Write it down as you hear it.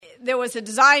there was a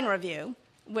design review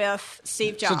with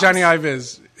Steve Jobs. So Johnny Ive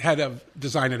is head of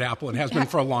design at Apple and has been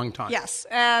for a long time. Yes.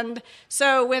 And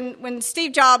so when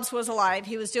Steve Jobs was alive,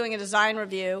 he was doing a design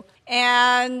review,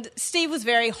 and Steve was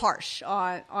very harsh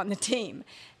on the team.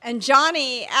 And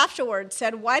Johnny afterwards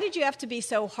said, "Why did you have to be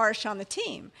so harsh on the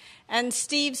team?" And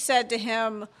Steve said to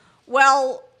him,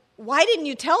 "Well, why didn't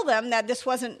you tell them that this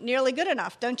wasn't nearly good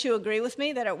enough? Don't you agree with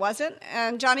me that it wasn't?"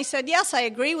 And Johnny said, "Yes, I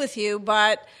agree with you,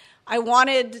 but I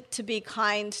wanted to be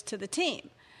kind to the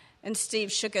team." And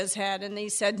Steve shook his head and he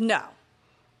said, "No,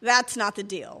 that's not the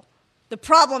deal. The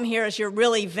problem here is you're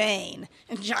really vain."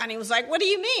 And Johnny was like, "What do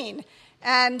you mean?"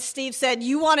 And Steve said,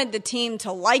 "You wanted the team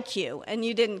to like you, and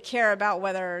you didn't care about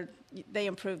whether they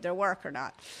improved their work or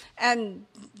not." And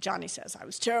Johnny says, "I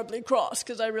was terribly cross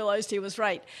because I realized he was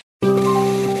right."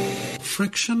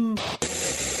 Friction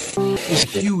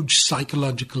is a huge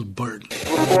psychological burden.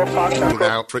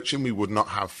 Without friction, we would not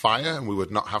have fire and we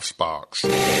would not have sparks.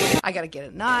 I gotta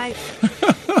get a knife.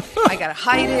 I gotta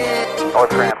hide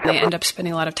it. They end up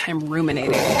spending a lot of time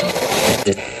ruminating.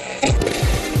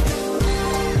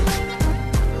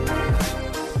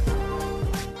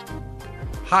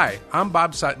 Hi, I'm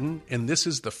Bob Sutton, and this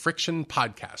is the Friction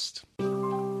Podcast.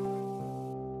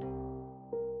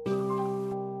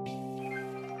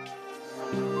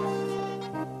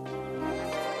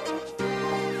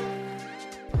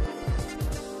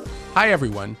 Hi,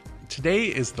 everyone. Today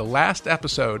is the last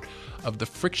episode of the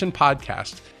Friction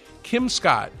Podcast. Kim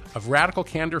Scott of Radical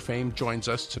Candor fame joins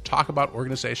us to talk about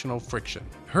organizational friction.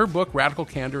 Her book, Radical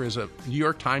Candor, is a New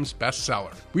York Times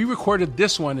bestseller. We recorded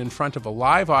this one in front of a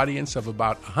live audience of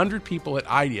about 100 people at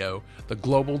IDEO, the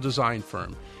global design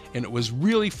firm, and it was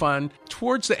really fun.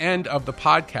 Towards the end of the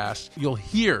podcast, you'll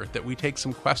hear that we take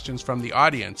some questions from the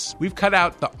audience. We've cut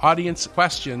out the audience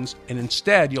questions, and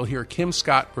instead you'll hear Kim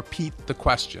Scott repeat the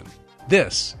question.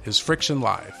 This is Friction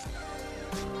Live.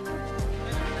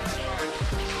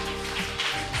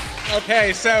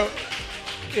 Okay, so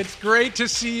it's great to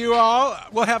see you all.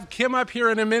 We'll have Kim up here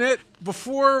in a minute.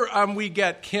 Before we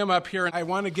get Kim up here, I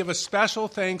want to give a special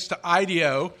thanks to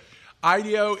IDEO.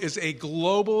 IDEO is a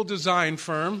global design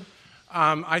firm.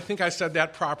 I think I said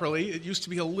that properly. It used to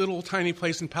be a little tiny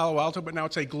place in Palo Alto, but now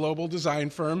it's a global design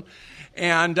firm.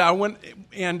 And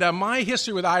my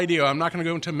history with IDEO, I'm not going to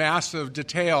go into massive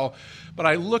detail, but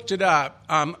I looked it up.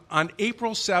 On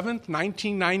April 7th,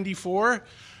 1994,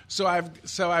 so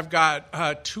I've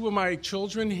got two of my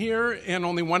children here, and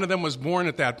only one of them was born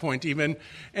at that point even.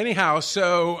 Anyhow,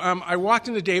 so I walked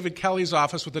into David Kelly's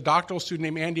office with a doctoral student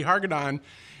named Andy Hargadon,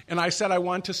 and I said, "I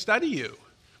want to study you.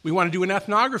 We want to do an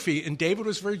ethnography." And David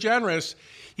was very generous.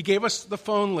 He gave us the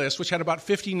phone list, which had about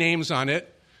 50 names on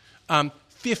it.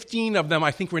 15 of them, I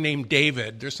think, were named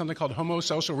David. There's something called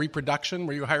homosocial reproduction,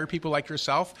 where you hire people like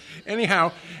yourself.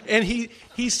 Anyhow, and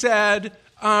he said,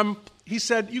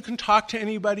 "You can talk to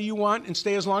anybody you want and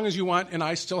stay as long as you want," and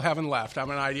I still haven't left. I'm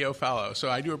an IDEO fellow,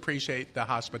 so I do appreciate the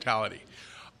hospitality.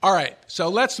 All right, so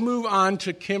let's move on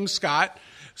to Kim Scott.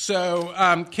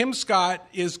 So Kim Scott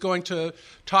is going to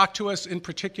talk to us in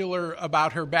particular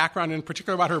about her background, in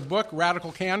particular about her book,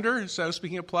 Radical Candor. So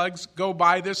speaking of plugs, go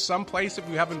buy this someplace if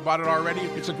you haven't bought it already.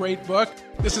 It's a great book.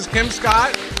 This is Kim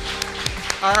Scott.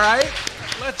 All right,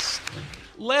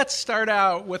 let's start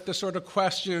out with the sort of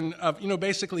question of,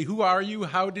 basically, who are you?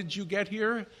 How did you get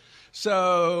here?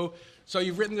 So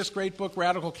you've written this great book,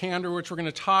 Radical Candor, which we're going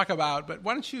to talk about, but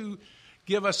why don't you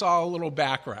give us all a little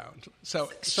background. So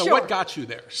Sure. What got you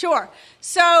there? Sure.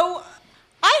 So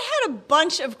I had a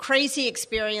bunch of crazy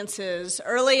experiences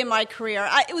early in my career.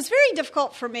 It was very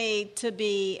difficult for me to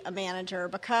be a manager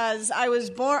because I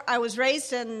was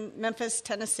raised in Memphis,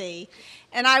 Tennessee,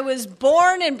 and I was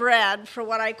born and bred for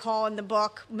what I call in the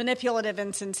book manipulative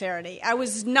insincerity. I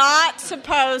was not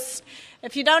supposed,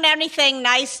 if you don't have anything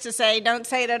nice to say, don't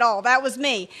say it at all. That was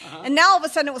me. Uh-huh. And now all of a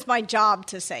sudden it was my job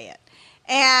to say it.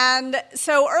 And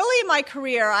so early in my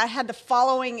career, I had the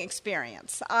following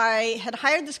experience. I had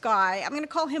hired this guy. I'm going to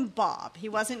call him Bob. He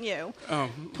wasn't you. Oh.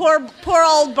 Poor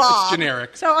old Bob. It's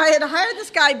generic. So I had hired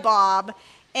this guy, Bob,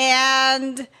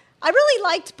 and I really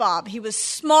liked Bob. He was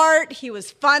smart. He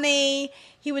was funny.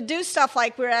 He would do stuff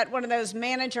like we're at one of those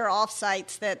manager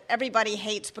offsites that everybody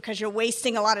hates because you're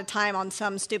wasting a lot of time on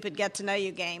some stupid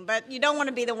get-to-know-you game. But you don't want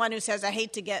to be the one who says, I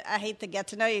hate the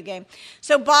get-to-know-you game.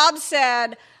 So Bob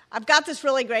said, I've got this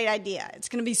really great idea. It's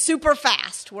going to be super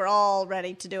fast. We're all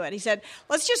ready to do it. He said,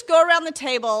 let's just go around the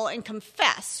table and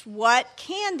confess what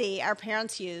candy our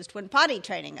parents used when potty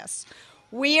training us.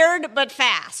 Weird but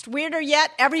fast. Weirder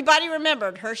yet, everybody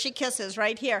remembered Hershey Kisses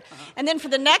right here. And then for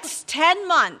the next 10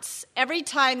 months, every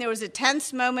time there was a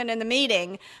tense moment in the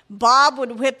meeting, Bob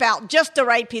would whip out just the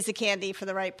right piece of candy for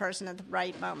the right person at the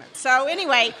right moment. So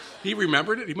anyway. He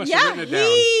remembered it? He must have written it down.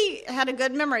 He had a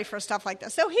good memory for stuff like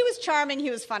this. So he was charming.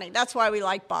 He was funny. That's why we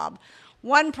like Bob.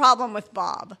 One problem with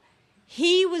Bob.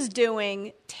 He was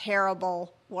doing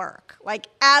terrible work. Like,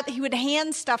 he would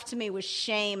hand stuff to me with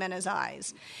shame in his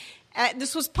eyes.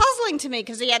 This was puzzling to me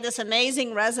because he had this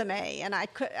amazing resume, and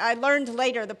I learned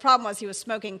later the problem was he was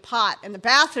smoking pot in the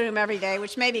bathroom every day,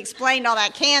 which maybe explained all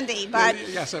that candy. But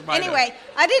yes, it might anyway,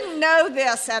 I didn't know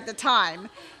this at the time.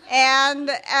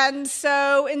 And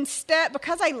so instead,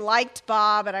 because I liked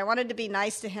Bob and I wanted to be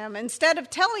nice to him, instead of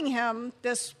telling him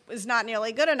this is not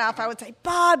nearly good enough, I would say,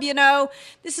 Bob,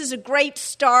 this is a great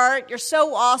start. You're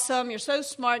so awesome. You're so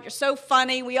smart. You're so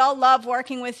funny. We all love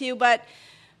working with you, but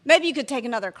maybe you could take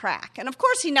another crack. And of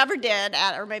course he never did,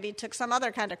 or maybe he took some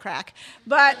other kind of crack.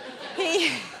 But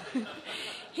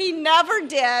he never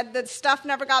did. The stuff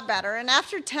never got better. And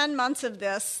after 10 months of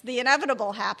this, the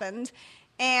inevitable happened.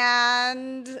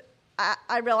 And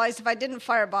I realized if I didn't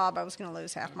fire Bob, I was going to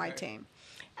lose half my team.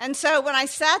 And so when I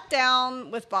sat down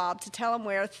with Bob to tell him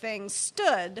where things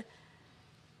stood,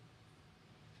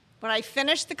 when I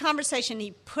finished the conversation,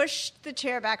 he pushed the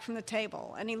chair back from the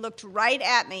table, and he looked right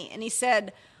at me, and he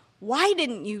said, "Why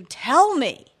didn't you tell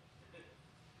me?"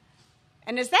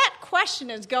 And as that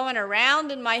question is going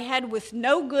around in my head with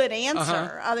no good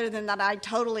answer, other than that I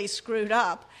totally screwed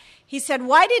up, he said,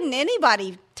 "Why didn't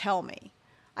anybody tell me?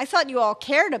 I thought you all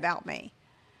cared about me."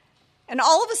 And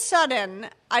all of a sudden,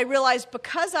 I realized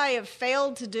because I have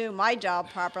failed to do my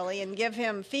job properly and give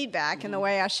him feedback in the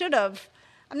way I should have,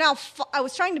 I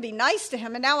was trying to be nice to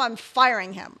him, and now I'm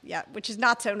firing him, which is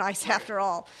not so nice after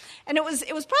all. And it was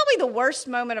probably the worst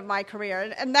moment of my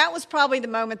career, and that was probably the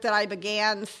moment that I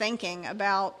began thinking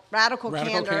about radical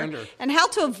candor and how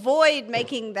to avoid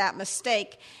making that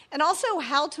mistake, and also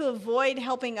how to avoid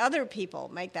helping other people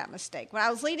make that mistake. When I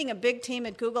was leading a big team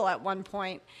at Google at one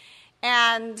point,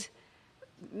 and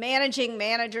managing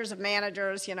managers of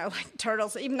managers, like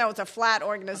turtles, even though it's a flat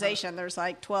organization, there's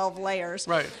like 12 layers.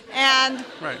 Right. And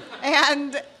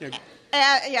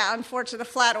unfortunately, the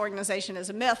flat organization is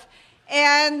a myth.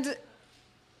 And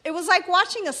it was like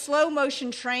watching a slow motion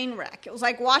train wreck. It was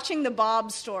like watching the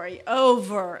Bob story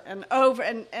over and over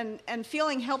and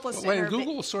feeling helpless. Well, and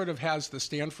Google sort of has the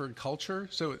Stanford culture.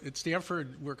 So at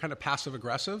Stanford, we're kind of passive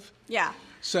aggressive. Yeah.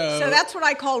 So that's what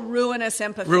I call ruinous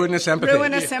empathy. Ruinous empathy.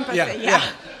 Ruinous empathy.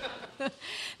 Yeah.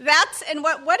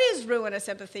 What is ruinous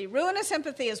empathy? Ruinous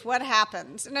empathy is what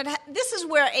happens, and this is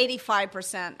where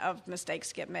 85% of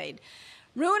mistakes get made.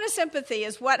 Ruinous empathy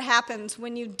is what happens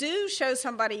when you do show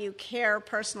somebody you care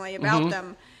personally about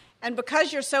them, and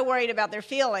because you're so worried about their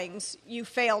feelings, you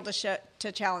fail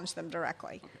to challenge them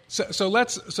directly. So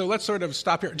let's sort of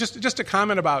stop here. Just a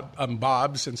comment about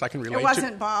Bob, since I can relate. It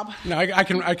wasn't Bob. No, I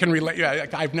can relate. Yeah,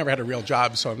 I've never had a real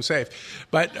job, so I'm safe.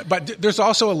 But there's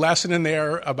also a lesson in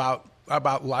there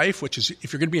about life, which is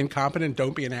if you're going to be incompetent,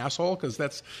 don't be an asshole, because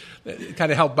that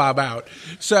kind of helped Bob out.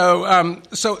 So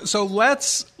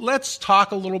let's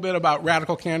talk a little bit about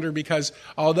radical candor, because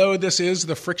although this is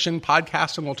the Friction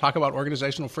podcast, and we'll talk about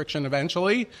organizational friction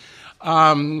eventually,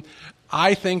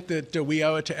 I think that we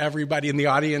owe it to everybody in the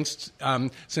audience,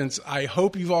 since I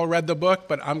hope you've all read the book,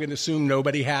 but I'm going to assume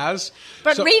nobody has.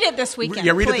 But read it this weekend.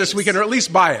 Yeah, read it this weekend, or at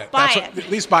least buy it. At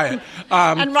least buy it.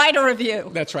 And write a review.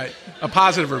 That's right. A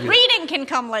positive review. Reading can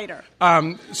come later.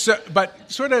 But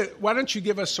sort of, why don't you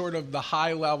give us sort of the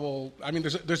high level? I mean,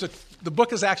 the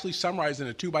book is actually summarized in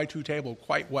a 2x2 table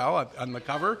quite well on the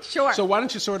cover. Sure. So why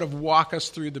don't you sort of walk us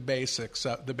through the basics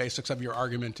of your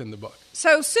argument in the book?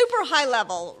 So super high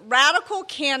level, radical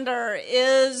candor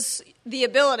is the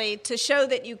ability to show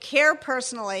that you care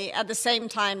personally at the same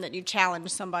time that you challenge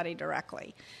somebody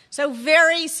directly. So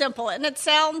very simple, and it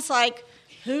sounds like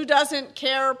who doesn't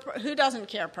care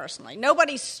personally?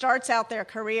 Nobody starts out their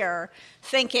career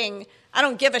thinking, I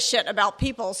don't give a shit about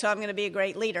people, so I'm going to be a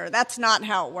great leader. That's not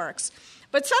how it works.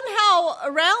 But somehow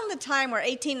around the time we're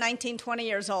 18, 19, 20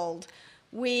 years old,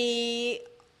 we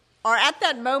are at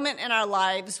that moment in our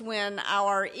lives when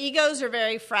our egos are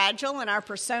very fragile and our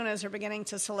personas are beginning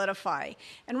to solidify.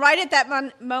 And right at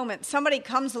that moment, somebody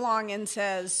comes along and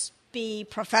says, be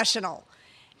professional.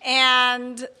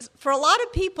 And for a lot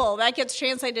of people, that gets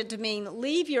translated to mean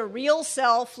leave your real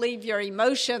self, leave your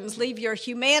emotions, leave your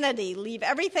humanity, leave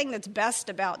everything that's best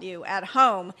about you at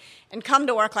home and come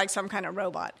to work like some kind of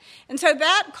robot. And so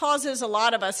that causes a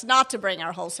lot of us not to bring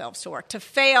our whole selves to work, to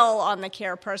fail on the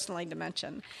care personally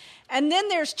dimension. And then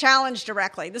there's challenge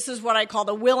directly. This is what I call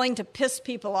the willing to piss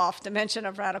people off dimension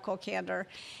of radical candor.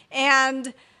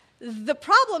 And the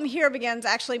problem here begins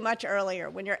actually much earlier.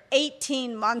 When you're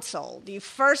 18 months old, you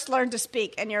first learn to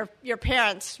speak, and your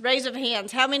parents, raise of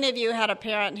hands, how many of you had a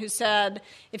parent who said,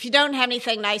 if you don't have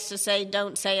anything nice to say,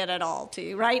 don't say it at all to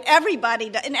you, right?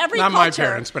 Everybody, in every Not culture. my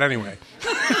parents, but anyway.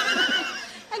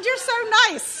 And you're so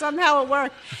nice. Somehow it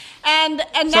worked. And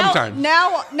Sometimes.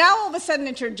 now all of a sudden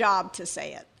it's your job to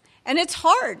say it. And it's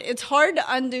hard. It's hard to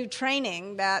undo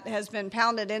training that has been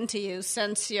pounded into you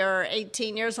since you're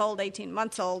 18 years old, 18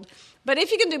 months old. But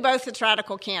if you can do both, it's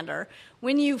radical candor.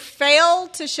 When you fail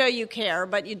to show you care,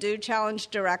 but you do challenge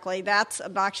directly, that's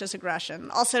obnoxious aggression,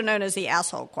 also known as the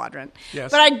asshole quadrant. Yes.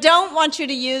 But I don't want you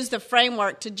to use the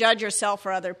framework to judge yourself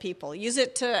or other people. Use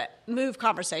it to move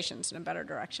conversations in a better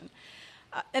direction.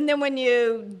 And then when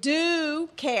you do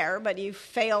care, but you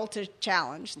fail to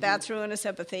challenge, that's ruinous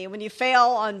empathy. And when you fail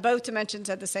on both dimensions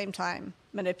at the same time,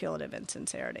 manipulative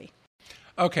insincerity.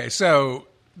 Okay, so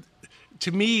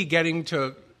to me, getting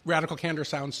to radical candor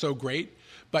sounds so great,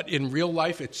 but in real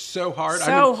life, it's so hard.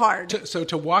 Hard.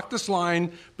 To walk this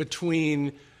line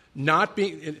between not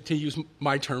being, to use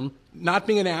my term, not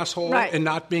being an asshole and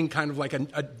not being kind of like a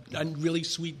really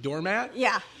sweet doormat.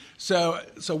 Yeah. So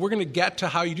we're going to get to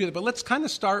how you do that, but let's kind of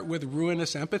start with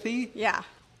ruinous empathy. Yeah.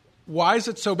 Why is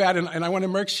it so bad? And I want to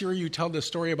make sure you tell the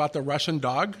story about the Russian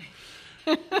dog.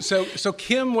 So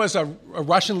Kim was a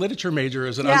Russian literature major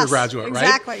as an undergraduate, right?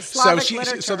 Exactly. Slavic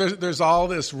literature. So there's all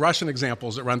this Russian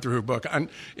examples that run through her book on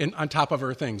top of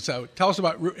her thing. So tell us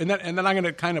about, and then I'm going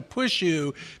to kind of push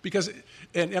you because,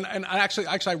 and actually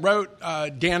I wrote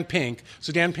Dan Pink.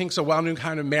 So Dan Pink's a well-known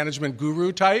kind of management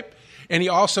guru type. And he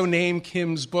also named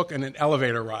Kim's book an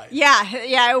elevator ride. Yeah,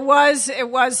 it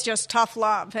was just tough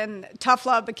love, and tough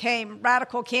love became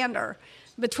radical candor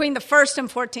between the first and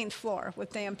 14th floor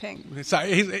with Dan Pink. So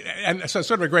it's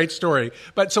sort of a great story.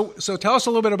 But so tell us a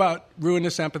little bit about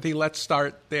ruinous empathy. Let's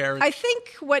start there. I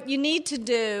think what you need to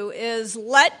do is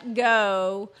let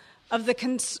go of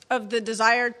the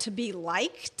desire to be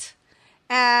liked,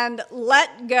 and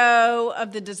let go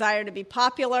of the desire to be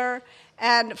popular,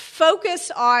 and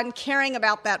focus on caring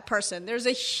about that person. There's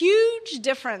a huge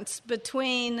difference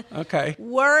between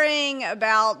worrying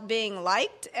about being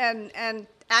liked and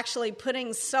actually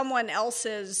putting someone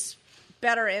else's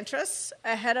better interests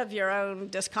ahead of your own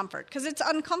discomfort, because it's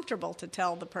uncomfortable to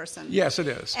tell the person. Yes, it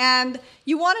is. And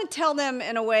you want to tell them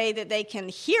in a way that they can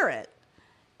hear it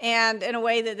and in a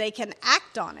way that they can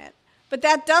act on it. But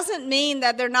that doesn't mean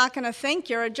that they're not going to think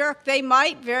you're a jerk. They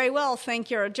might very well think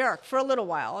you're a jerk for a little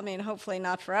while. I mean, hopefully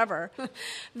not forever.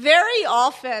 Very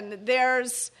often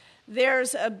there's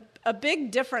a big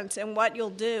difference in what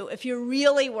you'll do if you're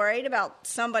really worried about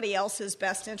somebody else's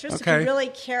best interest. If you really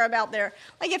care about their,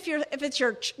 like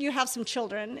you have some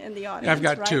children in the audience. I've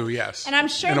got right? 2, yes, and I'm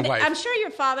sure and a wife. I'm sure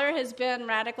your father has been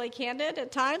radically candid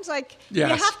at times. Like yes,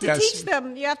 you have to yes. teach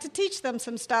them. You have to teach them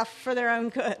some stuff for their own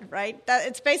good, right?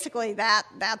 It's basically that.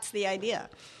 That's the idea.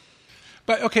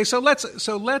 But okay, so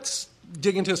let's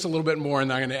dig into this a little bit more,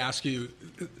 and I'm going to ask you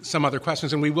some other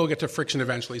questions, and we will get to friction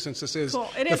eventually, since this is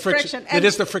It is friction. It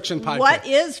is the friction podcast. What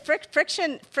is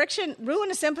friction? Friction.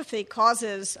 Ruinous empathy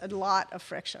causes a lot of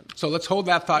friction. So let's hold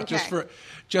that thought just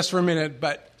for a minute.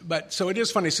 But so it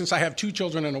is funny, since I have 2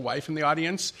 children and a wife in the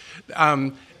audience,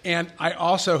 and I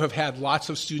also have had lots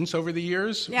of students over the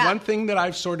years. Yeah. One thing that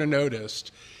I've sort of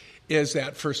noticed is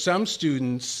that for some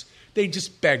students, they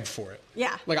just beg for it.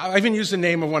 Yeah. Like, I even used the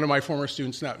name of one of my former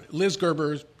students now, Liz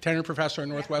Gerber, tenured professor at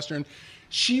Northwestern.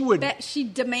 She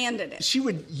demanded it. She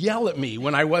would yell at me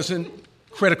when I wasn't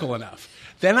critical enough.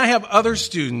 Then I have other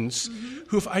students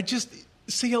who, if I just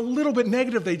say a little bit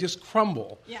negative, they just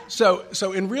crumble. Yeah.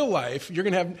 So in real life, you're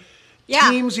going to have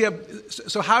teams.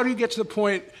 So how do you get to the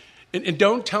point? And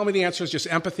don't tell me the answer is just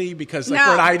empathy, because for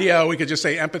an IDEO, we could just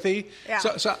say empathy. Yeah.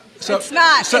 So it's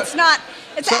not.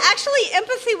 Actually,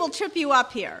 empathy will trip you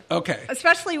up here. Okay.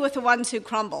 Especially with the ones who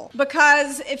crumble.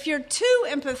 Because if you're too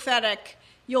empathetic,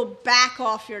 you'll back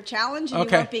off your challenge and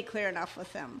you won't be clear enough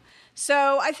with them.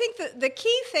 So I think the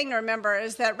key thing to remember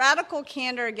is that radical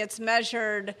candor gets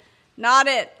measured not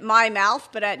at my mouth,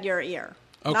 but at your ear.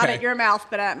 Okay. Not at your mouth,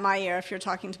 but at my ear if you're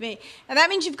talking to me. And that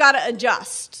means you've got to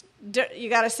adjust. you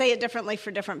got to say it differently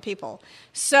for different people.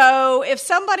 So if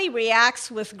somebody reacts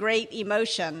with great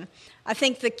emotion, I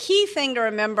think the key thing to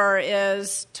remember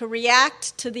is to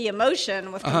react to the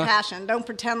emotion with compassion. Don't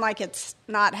pretend like it's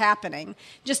not happening.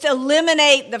 Just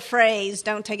eliminate the phrase,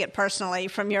 don't take it personally,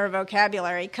 from your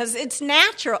vocabulary, because it's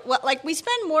natural. Like, we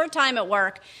spend more time at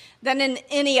work than in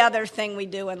any other thing we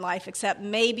do in life, except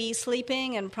maybe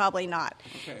sleeping and probably not.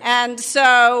 Okay. And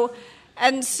so,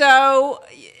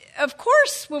 of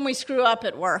course, when we screw up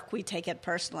at work, we take it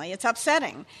personally. It's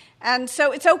upsetting. And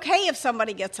so it's okay if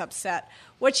somebody gets upset.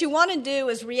 What you want to do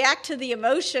is react to the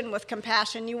emotion with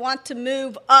compassion. You want to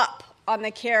move up on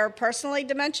the care personally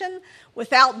dimension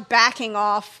without backing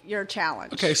off your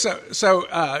challenge. Okay, so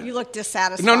you look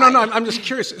dissatisfied. No. I'm just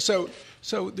curious.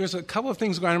 So there's a couple of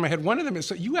things going on in my head. One of them is,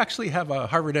 so you actually have a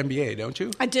Harvard MBA, don't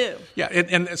you? I do. Yeah,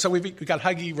 and so we've got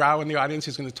Huggy Rao in the audience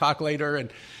who's going to talk later,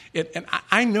 and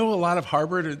I know a lot of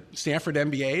Harvard or Stanford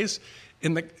MBAs.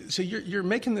 So you're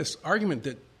making this argument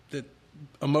that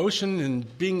emotion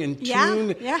and being in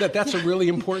tune, that's a really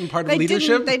important part of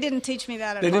leadership. They didn't teach me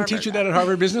that at Harvard. They didn't teach you that at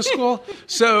Harvard Business School?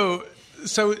 So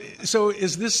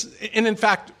is this, and in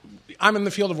fact, I'm in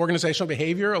the field of organizational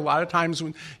behavior. A lot of times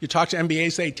when you talk to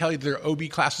MBAs, they tell you their OB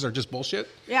classes are just bullshit.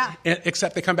 Yeah.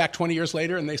 Except they come back 20 years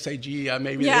later and they say, gee,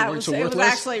 maybe they weren't so worthless. It was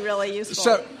actually really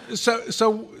useful.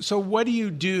 So what do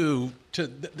you do to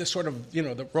this sort of,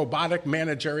 the robotic,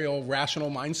 managerial,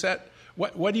 rational mindset?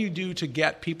 What do you do to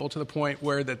get people to the point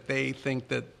where that they think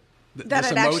that this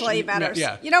it emotion, actually matters?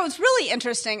 Yeah. It's really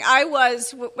interesting.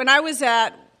 When I was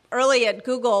early at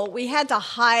Google, we had to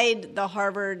hide the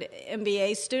Harvard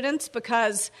MBA students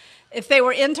because if they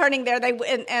were interning there,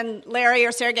 and Larry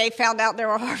or Sergey found out there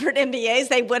were Harvard MBAs,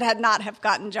 they would not have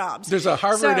gotten jobs. There's a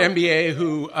Harvard MBA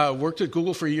who worked at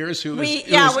Google for years who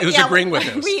is agreeing with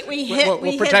us.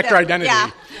 We'll protect our identity.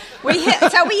 Yeah, we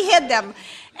hid them.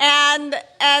 And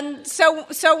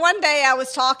so one day I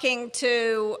was talking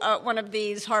to one of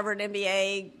these Harvard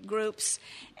MBA groups,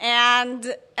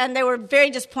 and they were very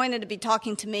disappointed to be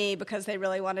talking to me because they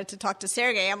really wanted to talk to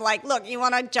Sergey. I'm like, look, you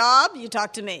want a job? You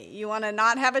talk to me. You want to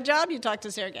not have a job? You talk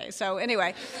to Sergey. So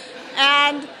anyway,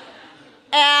 and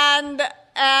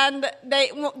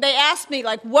they asked me,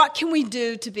 like, what can we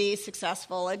do to be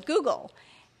successful at Google?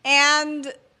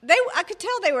 And I could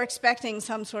tell they were expecting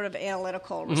some sort of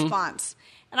analytical response.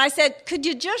 And I said, could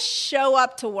you just show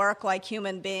up to work like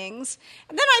human beings?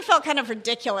 And then I felt kind of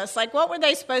ridiculous. Like, what were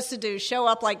they supposed to do, show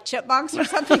up like chipmunks or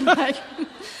something?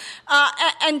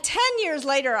 And 10 years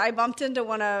later, I bumped into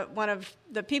one of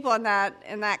the people in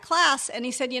that class, and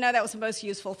he said, that was the most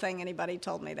useful thing anybody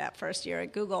told me that first year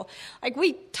at Google. Like,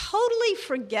 we totally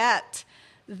forget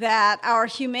that our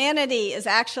humanity is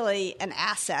actually an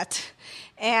asset,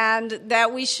 and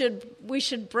that we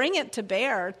should bring it to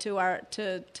bear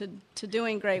to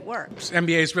doing great work.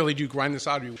 MBAs really do grind this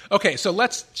out of you. Okay, so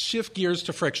let's shift gears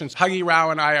to frictions. Huggy Rao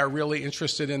and I are really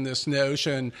interested in this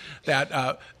notion that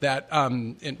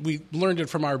and we learned it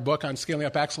from our book on Scaling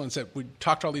Up Excellence, that we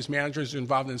talked to all these managers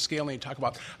involved in scaling and talk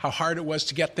about how hard it was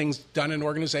to get things done in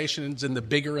organizations, and the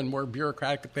bigger and more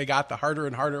bureaucratic they got, the harder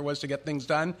and harder it was to get things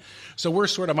done. So we're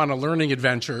sort of on a learning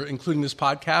adventure, including this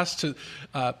podcast,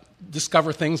 to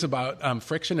discover things about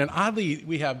friction. And oddly,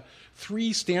 we have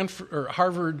 3 Stanford or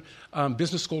Harvard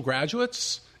Business School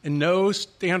graduates and no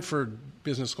Stanford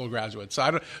Business School graduates.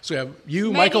 So we have you,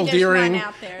 maybe Michael Deering,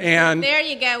 out there. And there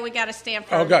you go. We got a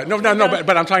Stanford. Oh, God, no.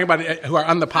 But I'm talking about who are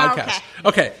on the podcast.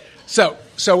 Okay. So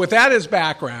with that as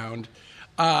background,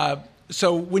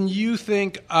 so when you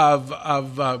think of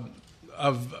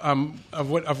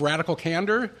radical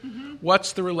candor,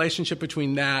 what's the relationship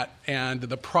between that and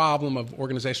the problem of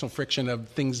organizational friction, of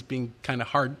things being kind of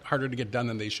harder to get done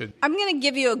than they should? I'm going to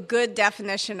give you a good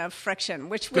definition of friction,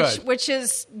 which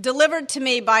is delivered to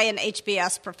me by an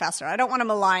HBS professor. I don't want to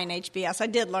malign HBS. I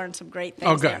did learn some great things.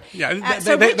 Oh, good. There. Yeah,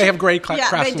 they have great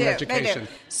craftsman education. They do.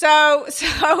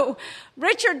 So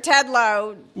Richard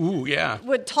Tedlow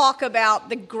would talk about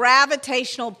the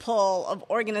gravitational pull of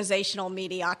organizational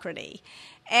mediocrity.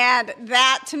 And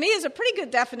that, to me, is a pretty good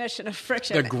definition of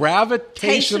friction. The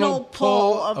gravitational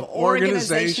pull of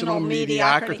organizational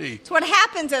mediocrity. It's what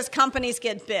happens as companies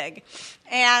get big.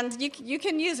 And you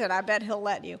can use it. I bet he'll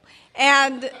let you.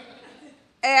 And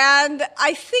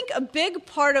I think a big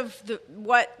part of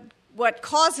what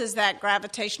causes that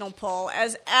gravitational pull,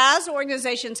 as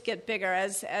organizations get bigger,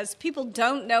 as people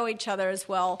don't know each other as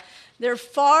well, they're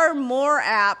far more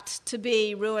apt to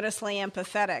be ruinously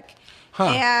empathetic.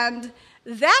 And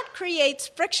that creates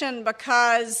friction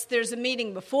because there's a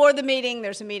meeting before the meeting,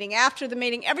 there's a meeting after the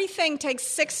meeting. Everything takes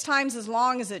 6 times as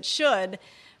long as it should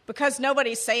because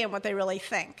nobody's saying what they really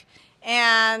think.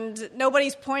 and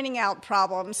nobody's pointing out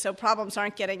problems, so problems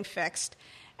aren't getting fixed.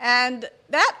 And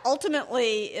that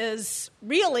ultimately is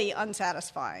really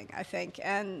unsatisfying, I think,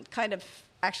 and kind of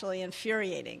actually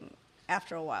infuriating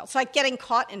after a while. It's like getting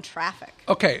caught in traffic.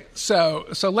 Okay, so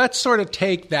let's sort of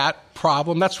take that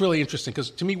problem. That's really interesting, because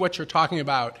to me what you're talking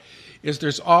about is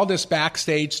there's all this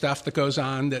backstage stuff that goes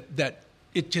on that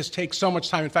it just takes so much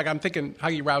time. In fact, I'm thinking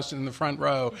Huggy Rouston in the front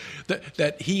row,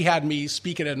 that he had me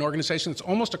speak at an organization that's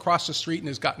almost across the street and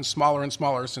has gotten smaller and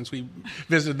smaller since we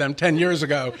visited them 10 years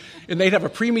ago. And they'd have a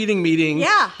pre-meeting meeting,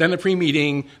 then the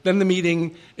pre-meeting, then the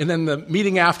meeting, and then the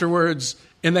meeting afterwards,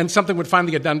 and then something would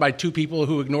finally get done by two people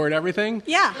who ignored everything.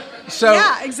 Yeah. So,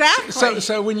 yeah, exactly.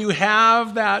 So when you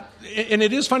have that, and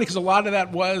it is funny because a lot of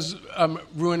that was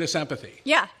ruinous empathy.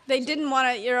 Yeah, they didn't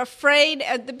want to. You're afraid.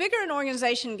 The bigger an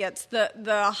organization gets,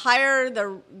 the higher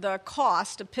the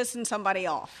cost of pissing somebody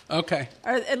off. Okay.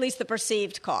 Or at least the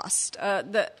perceived cost,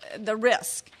 the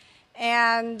risk.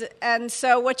 And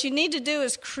so what you need to do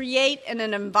is create an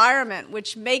environment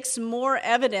which makes more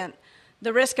evident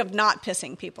the risk of not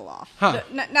pissing people off. Huh.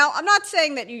 Now, I'm not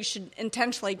saying that you should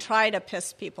intentionally try to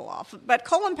piss people off, but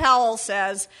Colin Powell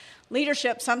says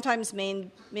leadership sometimes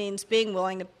means being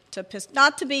willing to piss,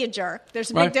 not to be a jerk. There's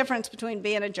a big difference between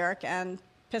being a jerk and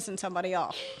pissing somebody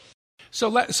off.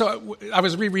 So I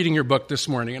was rereading your book this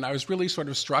morning, and I was really sort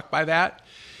of struck by that.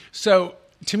 So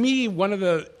to me, one of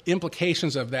the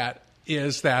implications of that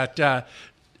is that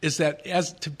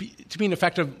as to be an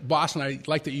effective boss, and I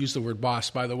like that you use the word boss,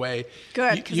 by the way.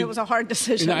 Good, because it was a hard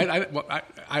decision.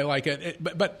 I like it.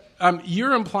 But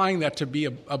you're implying that to be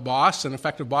a boss, an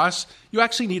effective boss, you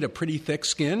actually need a pretty thick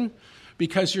skin,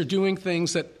 because you're doing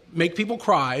things that make people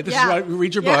cry. This is why we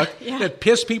read your book. Yeah. That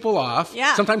piss people off.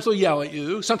 Yeah. Sometimes they'll yell at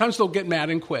you. Sometimes they'll get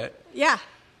mad and quit. Yeah.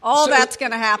 That's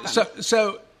going to happen.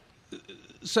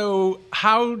 So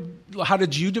how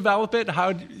did you develop it?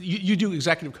 How you do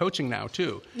executive coaching now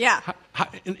too? Yeah.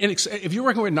 If you're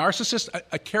working with narcissists,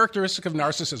 a characteristic of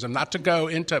narcissism, not to go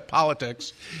into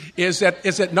politics, is that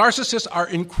narcissists are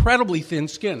incredibly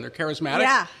thin-skinned. They're charismatic.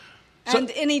 Yeah.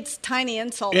 And any tiny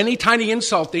insult. They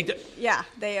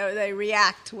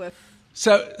react with.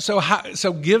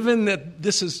 So given that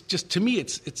this is just, to me,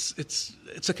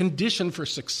 it's a condition for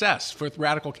success with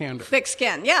radical candor. Thick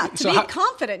skin, yeah. To be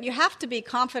confident, you have to be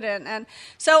confident, and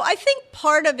so I think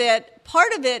part of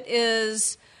it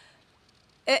is,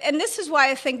 and this is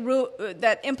why I think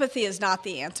that empathy is not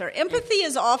the answer. Empathy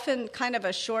is often kind of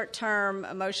a short-term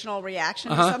emotional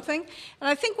reaction to something, and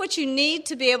I think what you need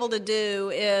to be able to do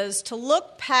is to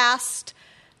look past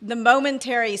the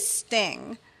momentary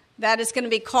sting that is going to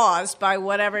be caused by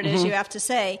whatever it is you have to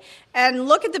say, and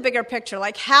look at the bigger picture.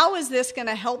 Like, how is this going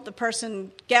to help the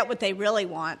person get what they really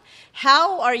want?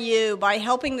 How are you, by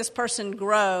helping this person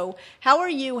grow, how are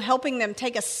you helping them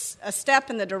take a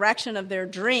step in the direction of their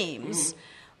dreams?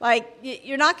 Like,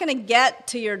 you're not going to get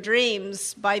to your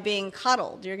dreams by being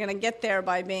cuddled. You're going to get there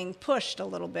by being pushed a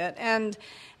little bit. And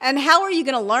how are you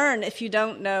going to learn if you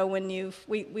don't know when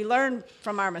we learn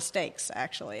from our mistakes,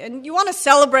 actually. And you want to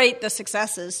celebrate the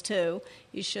successes, too.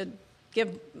 You should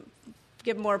give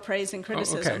more praise and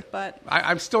criticism. Okay. But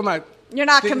I'm still not... You're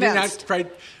not convinced. I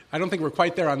don't think we're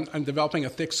quite there on developing a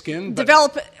thick skin. But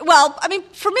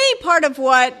For me, part of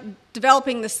what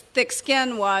developing this thick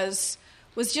skin was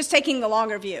just taking the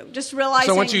longer view, just realizing...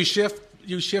 So once you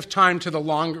shift time to the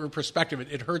longer perspective,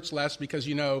 it hurts less because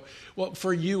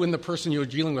for you and the person you're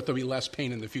dealing with, there'll be less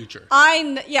pain in the future.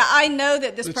 I know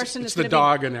that this person is going to be... It's the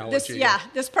dog analogy.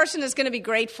 This person is going to be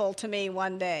grateful to me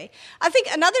one day. I think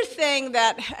another thing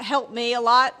that helped me a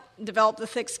lot develop the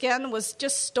thick skin was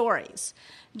just stories.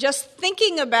 Just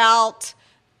thinking about...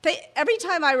 Every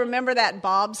time I remember that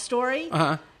Bob story,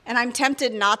 and I'm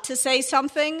tempted not to say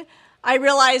something... I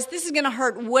realize this is going to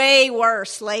hurt way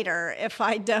worse later if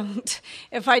I don't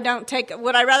take.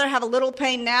 Would I rather have a little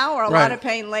pain now or a lot of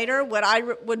pain later?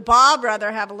 Would Bob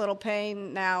rather have a little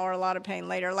pain now or a lot of pain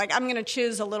later? Like, I'm going to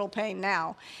choose a little pain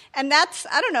now, and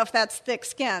I don't know if that's thick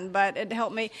skin, but it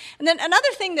helped me. And then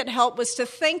another thing that helped was to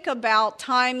think about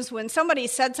times when somebody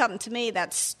said something to me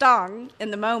that stung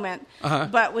in the moment,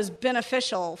 but was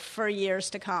beneficial for years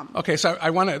to come. Okay, so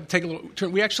I want to take a little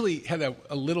turn. We actually had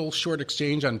a little short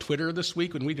exchange on Twitter this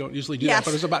week, when we don't usually do that,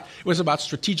 but it was about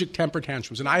strategic temper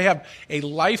tantrums. And I have a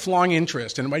lifelong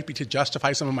interest, and it might be to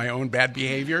justify some of my own bad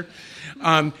behavior,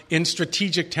 in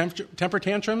strategic temper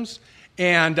tantrums.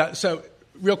 And so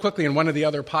real quickly, in one of the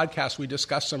other podcasts, we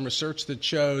discussed some research that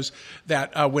shows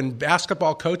that when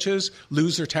basketball coaches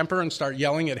lose their temper and start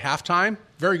yelling at halftime,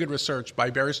 very good research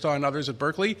by Barristow and others at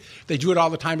Berkeley, they do it all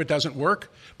the time, it doesn't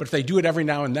work. But if they do it every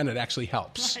now and then, it actually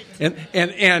helps. Right.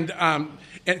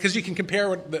 because you can compare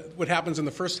what happens in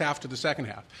the first half to the second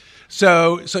half.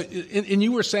 And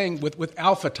you were saying with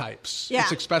alpha types,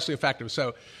 it's especially effective.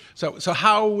 So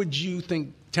how would you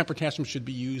think temper tantrums should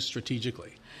be used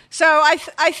strategically? So I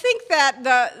think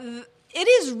that it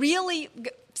is really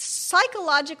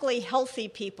psychologically healthy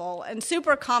people and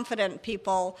super confident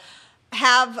people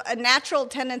have a natural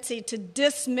tendency to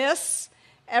dismiss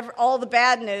all the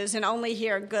bad news and only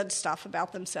hear good stuff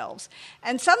about themselves.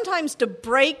 And sometimes to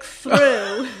break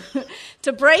through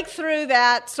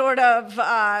that sort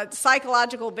of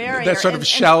psychological barrier. That sort of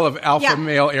shell of alpha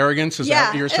male arrogance, is that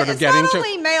what you're sort of getting to? It's not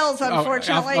only males,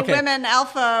 unfortunately.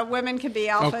 Women can be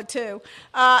alpha too.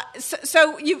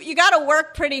 So you got to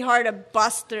work pretty hard to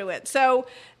bust through it. So,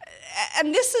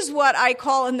 and this is what I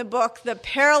call in the book the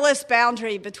perilous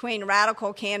boundary between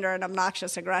radical candor and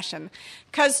obnoxious aggression.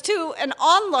 Because to an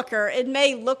onlooker, it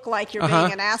may look like you're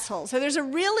being an asshole. So there's a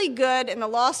really good, in the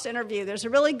Lost interview, there's a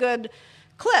really good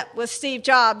clip with Steve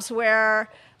Jobs where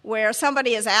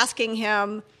somebody is asking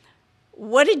him,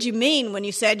 what did you mean when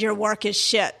you said your work is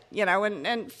shit? You know,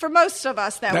 and for most of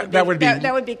us that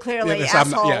would be clearly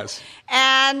asshole. Yes.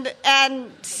 And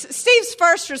Steve's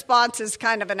first response is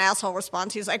kind of an asshole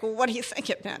response. He's like, well, what do you think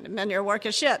it meant? It meant your work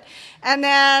is shit. But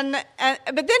then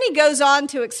he goes on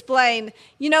to explain,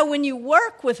 you know, when you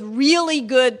work with really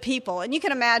good people, and you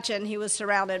can imagine he was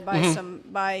surrounded by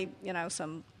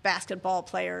some basketball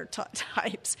player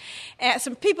types, and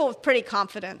some people with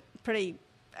pretty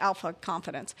alpha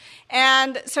confidence.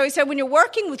 And so he said, when you're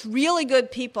working with really good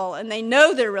people and they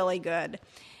know they're really good,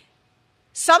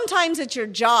 sometimes it's your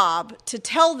job to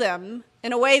tell them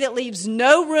in a way that leaves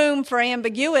no room for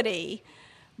ambiguity,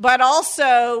 but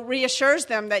also reassures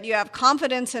them that you have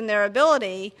confidence in their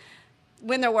ability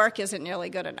when their work isn't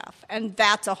nearly good enough. And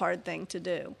that's a hard thing to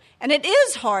do. And it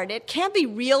is hard. It can be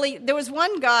really... There was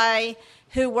one guy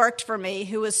who worked for me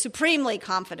who was supremely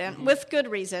confident, with good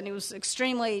reason. He was an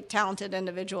extremely talented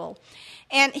individual.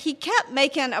 And he kept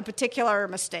making a particular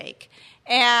mistake.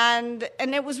 And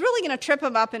it was really going to trip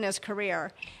him up in his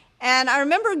career. And I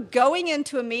remember going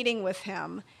into a meeting with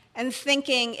him and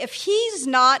thinking, if he's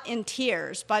not in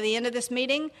tears by the end of this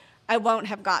meeting, I won't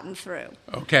have gotten through.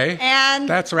 Okay. And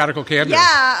that's radical candor.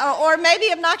 Yeah, or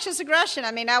maybe obnoxious aggression.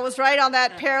 I mean, I was right on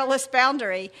that perilous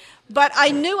boundary. But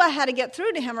I knew I had to get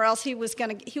through to him, or else he was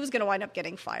going to wind up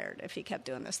getting fired if he kept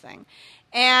doing this thing.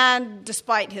 And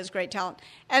despite his great talent,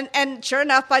 and sure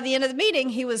enough, by the end of the meeting,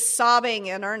 he was sobbing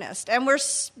in earnest. And we're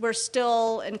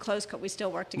still in close. We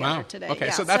still work together today. Okay,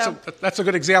 yeah, so that's a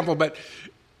good example. But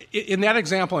in that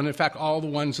example, and in fact, all the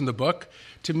ones in the book,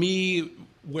 to me,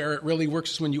 where it really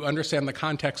works is when you understand the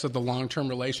context of the long-term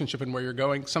relationship and where you're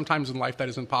going. Sometimes in life that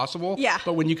isn't possible. Yeah.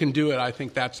 But when you can do it, I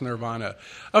think that's nirvana.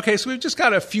 Okay, so we've just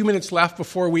got a few minutes left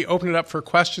before we open it up for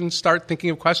questions, start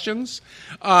thinking of questions.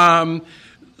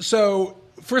 So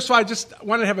first of all, I just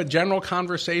wanted to have a general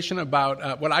conversation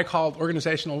about what I called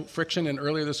organizational friction, and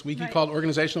earlier this week you called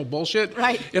organizational bullshit.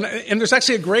 Right. And there's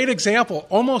actually a great example,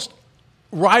 almost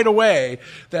right away,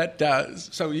 that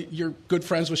so you're good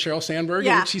friends with Sheryl Sandberg,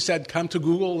 and she said, come to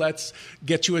Google, let's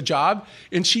get you a job.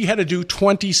 And she had to do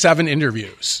 27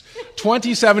 interviews.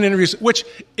 27 interviews, which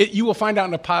you will find out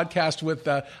in a podcast with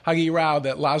Hagi Rao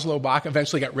that Laszlo Bach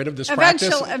eventually got rid of this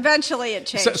practice. Eventually it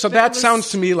changed. So that sounds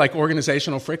to me like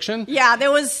organizational friction. Yeah,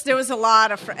 there was a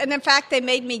lot of... And in fact, they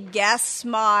made me guess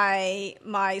my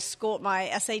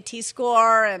SAT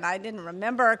score, and I didn't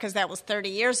remember because that was 30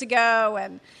 years ago,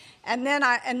 and then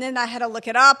I had to look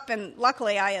it up, and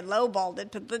luckily I had lowballed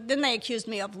it. But then they accused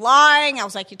me of lying. I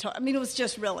was like, it was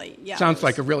just really, Sounds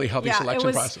like a really healthy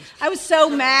selection process. I was so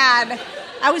mad.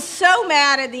 I was so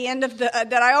mad at the end of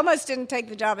that I almost didn't take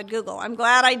the job at Google. I'm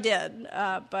glad I did,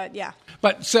 but yeah.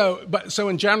 But so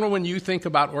in general, when you think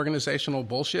about organizational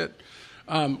bullshit,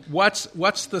 what's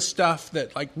the stuff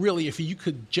that, like, really, if you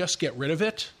could just get rid of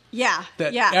it?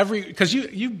 Because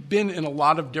you've been in a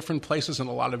lot of different places in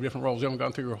a lot of different roles. You haven't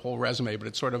gone through your whole resume, but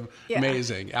it's sort of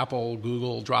amazing. Apple,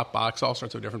 Google, Dropbox, all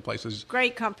sorts of different places.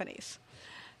 Great companies.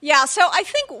 Yeah, so I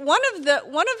think one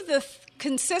of the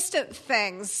consistent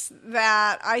things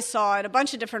that I saw at a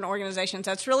bunch of different organizations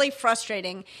that's really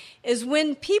frustrating is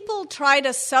when people try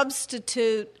to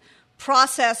substitute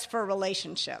process for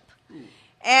relationship.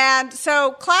 And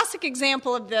so classic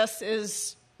example of this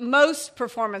is most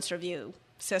performance review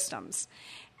systems.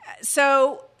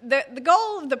 So the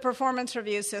goal of the performance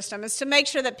review system is to make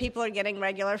sure that people are getting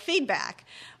regular feedback.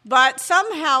 But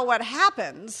somehow what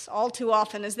happens all too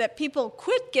often is that people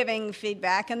quit giving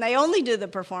feedback and they only do the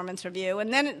performance review,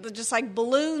 and then it just like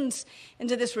balloons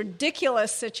into this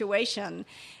ridiculous situation.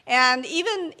 And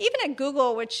even at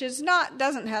Google, which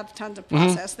doesn't have tons of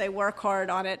process, they work hard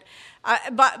on it.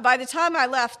 But by the time I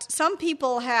left, some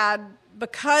people had,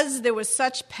 because there was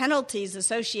such penalties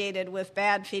associated with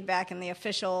bad feedback in the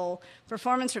official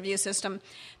performance review system,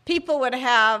 people would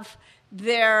have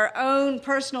their own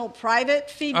personal private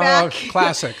feedback. Oh,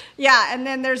 classic. Yeah, and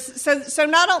then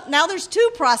now there's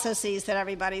two processes that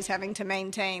everybody's having to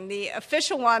maintain. The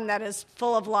official one that is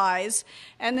full of lies,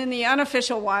 and then the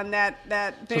unofficial one that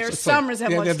bears some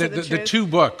resemblance to the truth. The two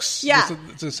books. Yeah.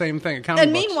 It's the same thing.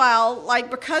 And meanwhile,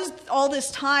 because all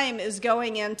this time is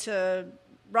going into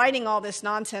writing all this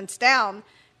nonsense down,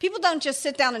 people don't just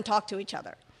sit down and talk to each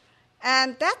other.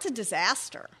 And that's a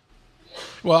disaster.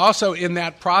 Well, also in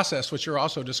that process, what you're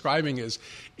also describing is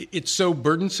it's so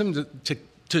burdensome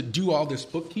to do all this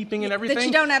bookkeeping and everything that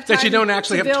you don't have time that you don't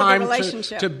actually have time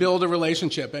to build a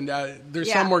relationship. And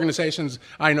there's some organizations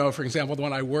I know, for example, the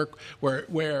one I work at,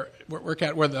 where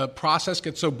the process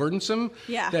gets so burdensome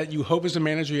that you hope as a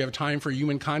manager you have time for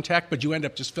human contact, but you end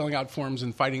up just filling out forms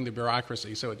and fighting the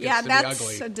bureaucracy. So it gets to be ugly. Yeah,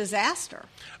 that's a disaster.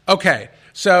 Okay,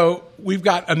 so we've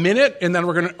got a minute, and then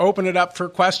we're going to open it up for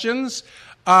questions.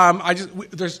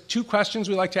 There's two questions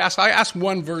we like to ask. I ask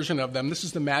one version of them. This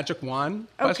is the magic wand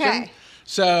question. Okay.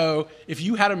 So if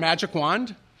you had a magic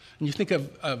wand and you think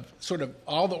of sort of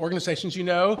all the organizations you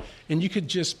know, and you could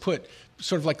just put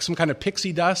sort of like some kind of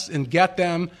pixie dust and get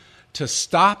them to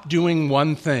stop doing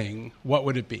one thing, what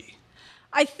would it be?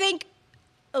 I think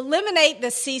eliminate the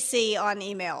CC on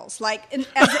emails.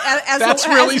 That's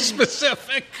really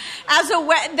specific.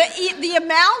 The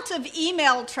amount of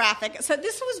email traffic. So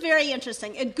this was very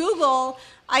interesting. At Google,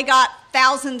 I got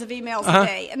thousands of emails a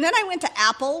day, and then I went to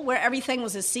Apple, where everything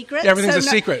was a secret. Everything's a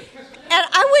secret. And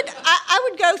I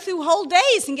would go through whole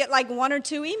days and get like one or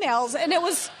two emails, and it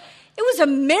was a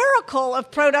miracle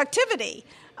of productivity.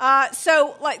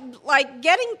 So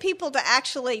getting people to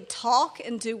actually talk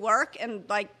and do work and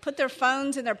put their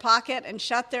phones in their pocket and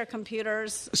shut their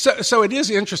computers. So it is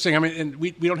interesting. I mean, and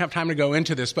we don't have time to go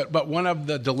into this, but one of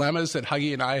the dilemmas that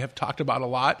Huggy and I have talked about a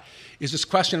lot is this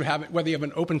question of whether you have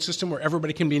an open system where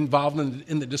everybody can be involved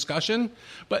in the discussion.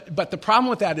 But the problem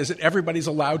with that is that everybody's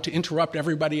allowed to interrupt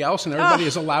everybody else, and everybody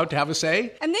is allowed to have a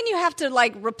say. And then you have to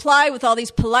reply with all these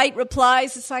polite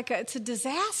replies. It's a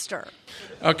disaster.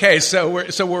 Okay, so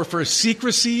we're for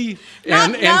secrecy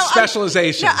and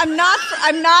specialization. I'm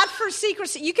not for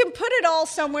secrecy. You can put it all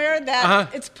somewhere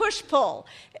that it's push-pull.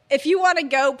 If you want to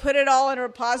go put it all in a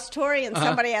repository and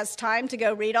somebody has time to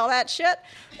go read all that shit,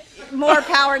 more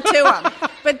power to them.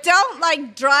 But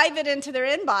don't drive it into their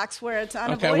inbox where it's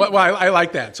unavoidable. Okay, well I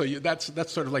like that. So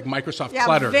that's sort of like Microsoft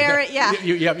clutter.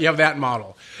 You have that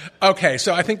model. Okay,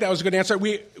 so I think that was a good answer.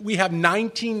 We have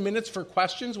 19 minutes for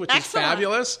questions, which is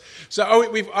fabulous. So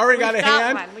we've already got a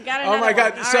hand. We got another Oh my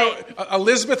God! One. So right.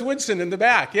 Elizabeth Woodson in the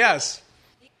back. Yes.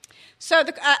 So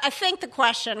I think the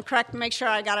question, correct, make sure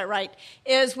I got it right,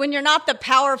 is when you're not the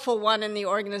powerful one in the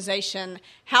organization,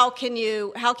 how can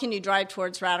you drive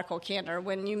towards radical candor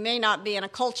when you may not be in a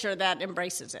culture that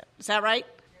embraces it? Is that right?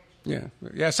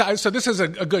 Yeah. So this is a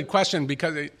good question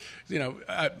because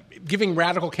giving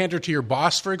radical candor to your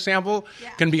boss, for example,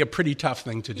 can be a pretty tough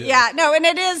thing to do. Yeah, no, and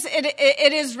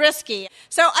it is risky.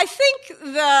 So I think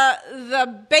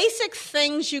the basic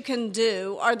things you can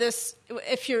do are this: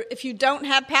 if you don't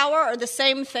have power, are the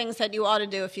same things that you ought to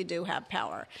do if you do have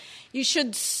power. You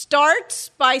should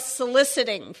start by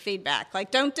soliciting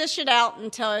feedback. Don't dish it out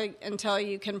until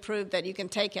you can prove that you can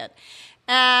take it.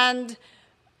 And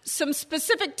some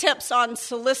specific tips on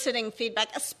soliciting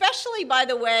feedback, especially, by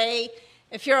the way,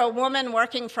 if you're a woman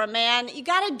working for a man, you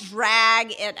got to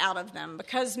drag it out of them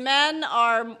because men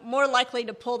are more likely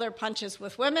to pull their punches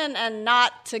with women and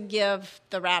not to give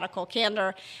the radical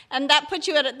candor. And that puts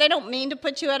you they don't mean to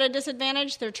put you at a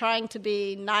disadvantage. They're trying to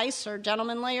be nice or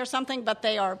gentlemanly or something, but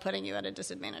they are putting you at a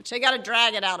disadvantage. So you got to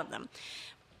drag it out of them.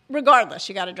 Regardless,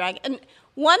 you got to drag it. And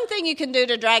one thing you can do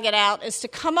to drag it out is to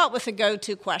come up with a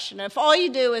go-to question. If all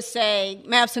you do is say,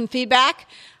 may I have some feedback?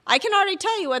 I can already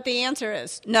tell you what the answer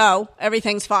is. No,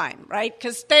 everything's fine, right?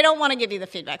 Because they don't want to give you the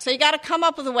feedback. So you got to come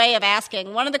up with a way of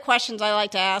asking. One of the questions I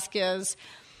like to ask is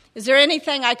there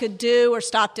anything I could do or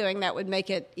stop doing that would make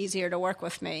it easier to work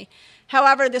with me?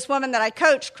 However, this woman that I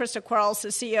coached, Krista Quarles, the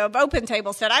CEO of Open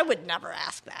Table, said, I would never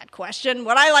ask that question.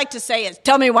 What I like to say is,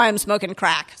 tell me why I'm smoking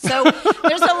crack. So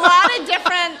there's a lot of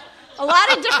different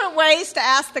different ways to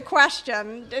ask the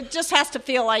question. It just has to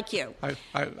feel like you.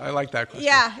 I like that question.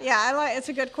 Yeah, it's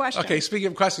a good question. Okay, speaking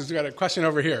of questions, we got a question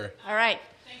over here. All right.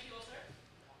 Thank you, sir.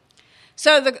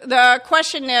 So the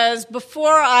question is,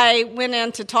 before I went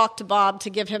in to talk to Bob to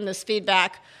give him this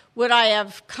feedback, would I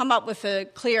have come up with a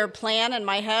clear plan in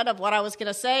my head of what I was going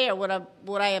to say, or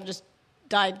would I have just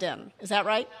dived in? Is that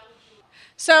right?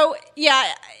 So,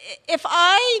 yeah, if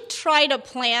I try to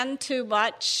plan too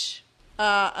much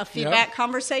a feedback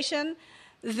conversation,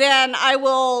 then I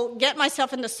will get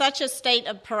myself into such a state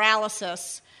of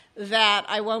paralysis that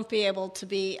I won't be able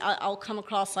to I'll come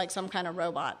across like some kind of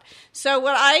robot. So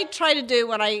what I try to do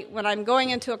when I'm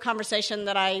going into a conversation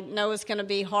that I know is going to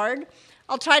be hard,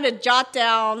 I'll try to jot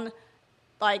down,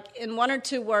 like in 1 or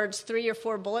 2 words, 3 or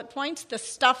 4 bullet points,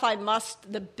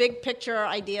 the big picture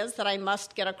ideas that I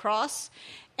must get across,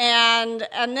 and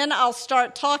then I'll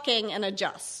start talking and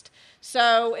adjust.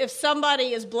 So if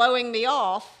somebody is blowing me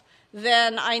off,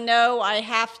 then I know I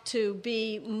have to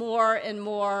be more and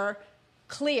more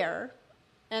clear,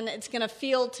 and it's going to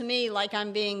feel to me like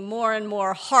I'm being more and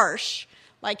more harsh,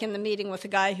 like in the meeting with the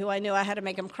guy who I knew I had to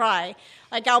make him cry.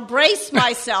 Like, I'll brace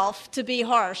myself to be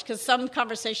harsh, because some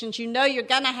conversations you're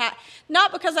going to have,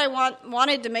 not because I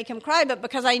wanted to make him cry, but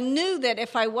because I knew that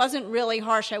if I wasn't really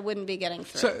harsh, I wouldn't be getting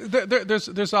through. So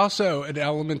there's also an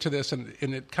element to this, and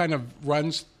it kind of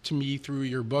runs to me through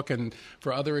your book and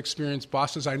for other experienced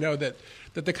bosses. I know that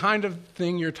the kind of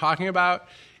thing you're talking about,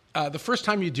 the first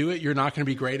time you do it, you're not going to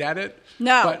be great at it.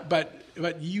 No.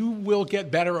 But you will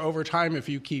get better over time if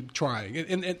you keep trying.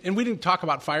 And we didn't talk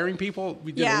about firing people.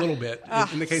 We did a little bit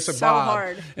in the case of so Bob.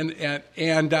 Hard.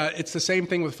 And it's the same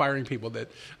thing with firing people, that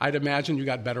I'd imagine you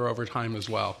got better over time as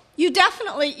well. You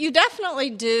definitely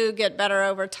do get better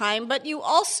over time, but you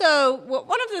also,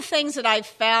 one of the things that I've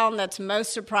found that's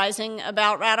most surprising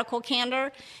about Radical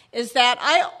Candor is that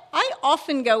I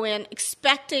often go in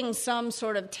expecting some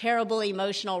sort of terrible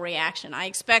emotional reaction. I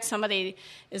expect somebody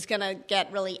is going to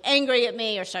get really angry at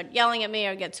me or start yelling at me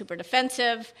or get super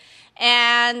defensive,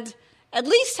 and at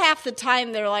least half the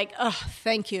time they're like, oh,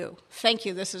 thank you,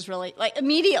 this is really, like,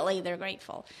 immediately they're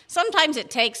grateful. Sometimes it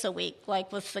takes a week,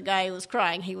 like with the guy who was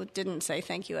crying. He didn't say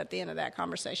thank you at the end of that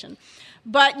conversation.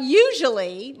 But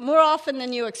usually, more often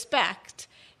than you expect,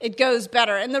 it goes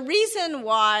better. And the reason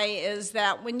why is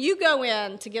that when you go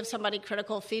in to give somebody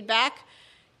critical feedback,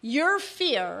 your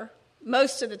fear,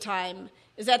 most of the time,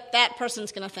 is that that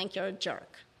person's going to think you're a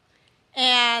jerk.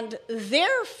 And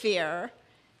their fear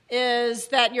is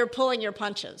that you're pulling your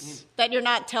punches, that you're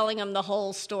not telling them the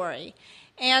whole story.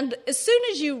 And as soon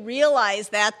as you realize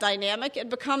that dynamic, it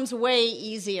becomes way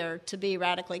easier to be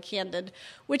radically candid,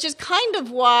 which is kind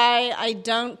of why I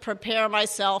don't prepare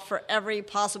myself for every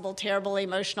possible terrible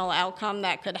emotional outcome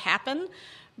that could happen,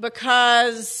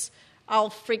 because I'll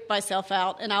freak myself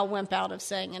out and I'll wimp out of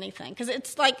saying anything. Because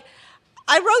it's like,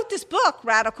 I wrote this book,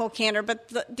 Radical Candor,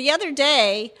 but the other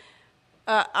day,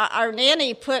 our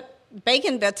nanny put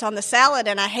bacon bits on the salad,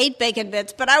 and I hate bacon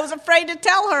bits, but I was afraid to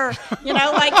tell her.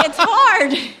 Like, it's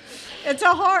hard.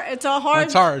 It's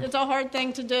a hard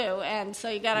thing to do, and so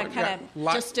you got to kind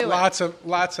of just do it.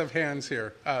 Lots of hands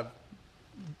here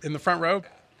in the front row.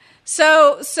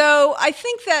 So I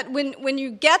think that when you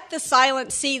get the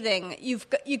silent seething,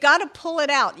 you got to pull it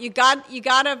out. You got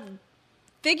to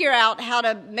figure out how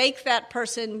to make that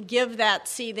person give that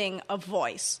seething a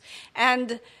voice.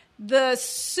 And the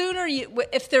sooner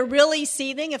if they're really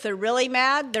seething, if they're really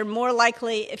mad, they're more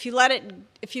likely, if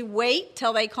you wait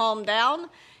till they calm down,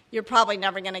 you're probably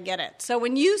never going to get it. So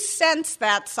when you sense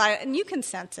that silence, and you can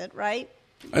sense it, right?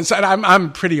 And so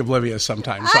I'm pretty oblivious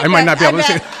sometimes, so I might not be able to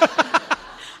say.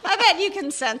 I bet you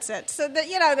can sense it. So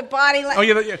that, the body. Oh,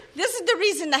 yeah. This is the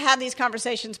reason to have these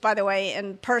conversations, by the way,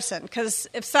 in person, because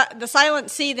if the silent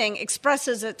seething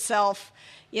expresses itself,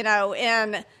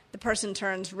 in the person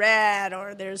turns red,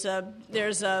 or there's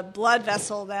a blood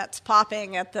vessel that's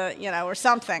popping at the, or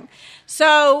something.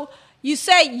 So you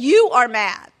say, you are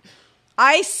mad.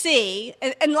 I see,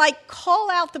 and like call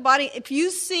out the body. If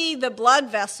you see the blood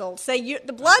vessel, say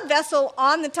the blood vessel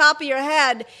on the top of your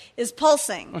head is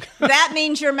pulsing. Okay. That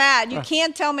means you're mad. You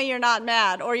can't tell me you're not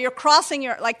mad, or you're crossing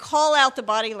call out the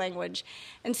body language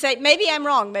and say, maybe I'm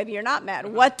wrong, maybe you're not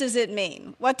mad. What does it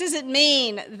mean? What does it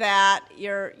mean that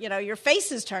your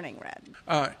face is turning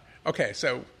red? Okay,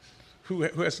 so who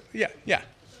has, yeah.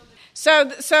 So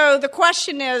the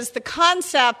question is, the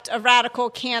concept of radical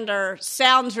candor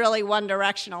sounds really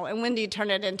one-directional, and when do you turn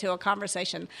it into a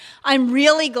conversation? I'm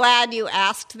really glad you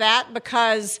asked that,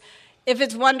 because if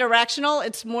it's one directional,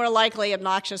 it's more likely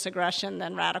obnoxious aggression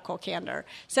than radical candor.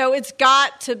 So it's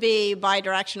got to be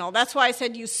bidirectional. That's why I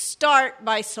said you start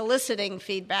by soliciting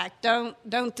feedback.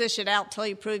 Don't dish it out till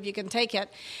you prove you can take it.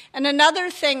 And another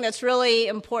thing that's really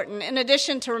important, in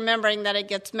addition to remembering that it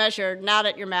gets measured not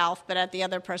at your mouth but at the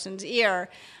other person's ear,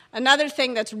 another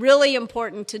thing that's really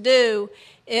important to do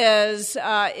is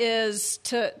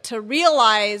to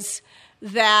realize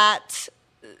that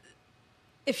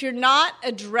if you're not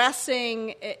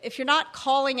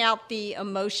calling out the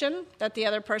emotion that the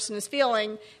other person is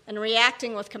feeling and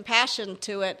reacting with compassion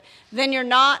to it, then you're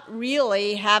not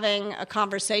really having a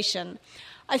conversation.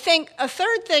 I think a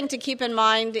third thing to keep in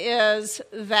mind is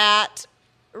that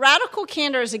radical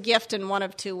candor is a gift in one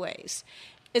of two ways.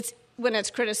 When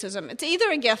it's criticism, it's either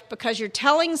a gift because you're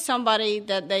telling somebody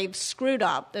that they've screwed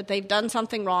up, that they've done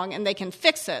something wrong, and they can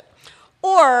fix it,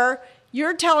 or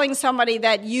you're telling somebody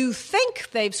that you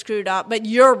think they've screwed up, but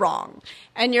you're wrong.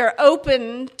 And you're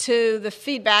open to the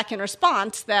feedback and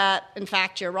response that, in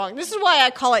fact, you're wrong. This is why I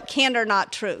call it candor,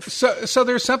 not truth. So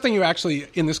there's something you actually,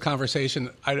 in this conversation,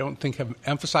 I don't think have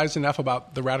emphasized enough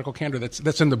about the radical candor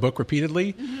that's in the book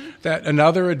repeatedly. Mm-hmm. That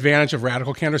another advantage of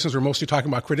radical candor, since we're mostly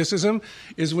talking about criticism,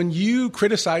 is when you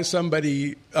criticize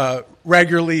somebody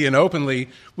regularly and openly,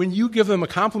 when you give them a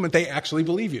compliment, they actually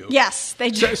believe you. Yes, they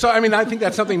do. So I mean, I think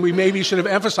that's something we maybe should have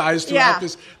emphasized throughout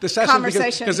this session.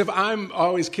 Conversation. Because if I'm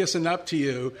always kissing up to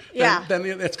you, then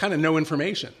it's kind of no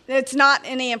information. It's not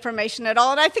any information at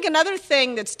all. And I think another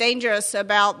thing that's dangerous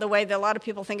about the way that a lot of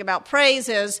people think about praise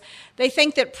is they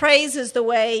think that praise is the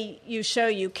way you show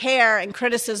you care and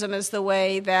criticism is the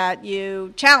way that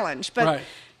you challenge. But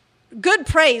good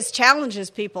praise challenges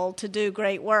people to do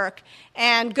great work,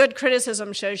 and good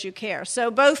criticism shows you care. So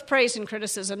both praise and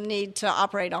criticism need to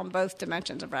operate on both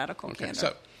dimensions of radical candor.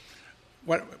 So,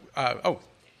 what?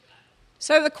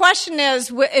 So the question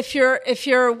is, if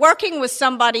you're working with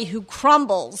somebody who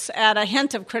crumbles at a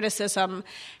hint of criticism,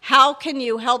 how can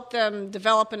you help them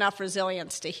develop enough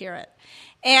resilience to hear it?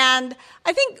 And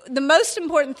I think the most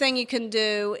important thing you can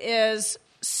do is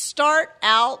start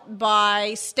out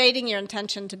by stating your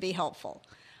intention to be helpful.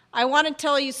 I want to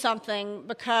tell you something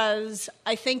because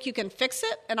I think you can fix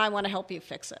it, and I want to help you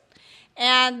fix it.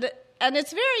 And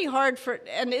it's very hard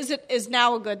is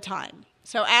now a good time?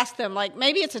 So ask them,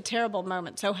 maybe it's a terrible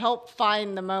moment, so help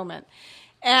find the moment.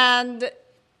 And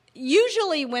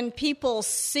usually when people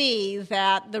see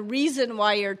that the reason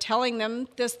why you're telling them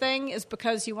this thing is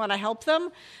because you want to help them,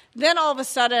 then all of a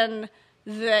sudden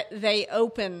they're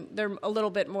a little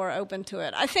bit more open to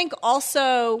it. I think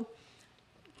also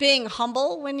being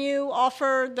humble when you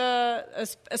offer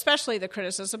especially the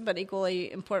criticism, but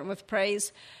equally important with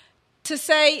praise, to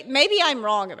say, maybe I'm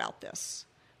wrong about this.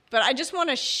 But I just want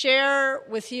to share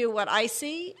with you what I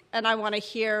see, and I want to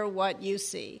hear what you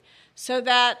see. So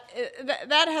that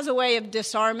has a way of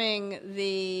disarming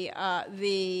the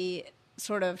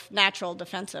sort of natural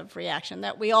defensive reaction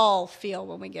that we all feel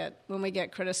when we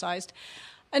get criticized.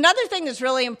 Another thing that's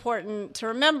really important to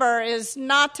remember is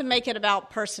not to make it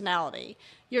about personality.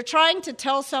 You're trying to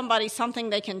tell somebody something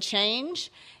they can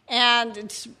change, and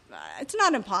it's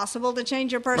not impossible to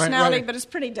change your personality, but it's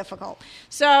pretty difficult.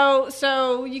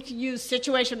 So you could use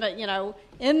situation, but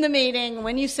in the meeting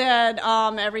when you said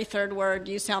every third word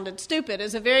you sounded stupid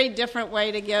is a very different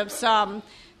way to give some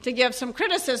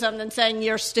criticism than saying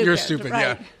you're stupid. You're stupid,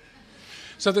 right? Yeah.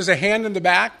 So there's a hand in the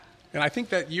back, and I think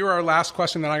that you're our last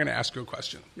question. Then I'm going to ask you a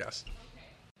question. Yes.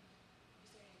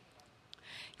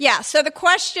 Yeah, so the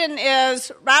question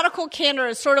is, radical candor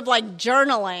is sort of like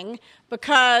journaling,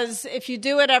 because if you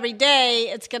do it every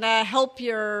day, it's going to help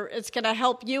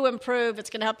you improve, it's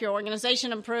going to help your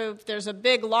organization improve. There's a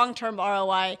big long-term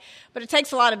ROI, but it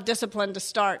takes a lot of discipline to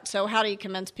start. So how do you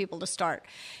convince people to start?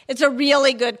 It's a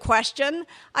really good question.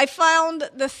 I found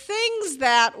the things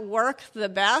that work the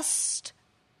best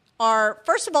are,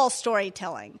 first of all,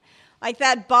 storytelling. Like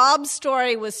that Bob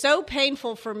story was so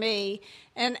painful for me,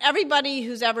 and everybody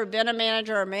who's ever been a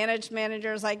manager or managed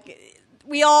managers,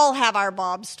 we all have our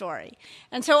Bob story.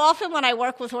 And so often when I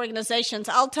work with organizations,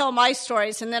 I'll tell my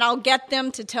stories, and then I'll get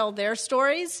them to tell their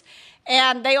stories,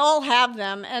 and they all have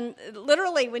them. And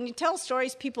literally, when you tell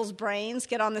stories, people's brains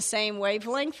get on the same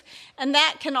wavelength, and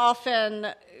that can often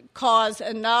cause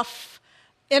enough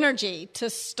energy to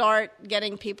start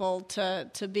getting people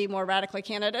to be more radically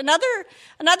candid.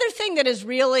 Another thing that is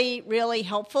really, really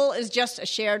helpful is just a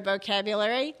shared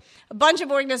vocabulary. A bunch of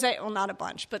organizations, well, not a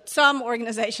bunch, but some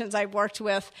organizations I've worked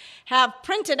with have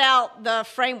printed out the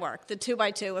framework, the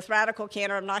 2x2, with radical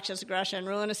candor, obnoxious aggression,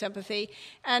 ruinous empathy,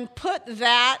 and put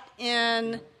that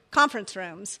in conference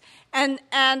rooms. And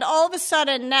all of a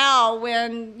sudden now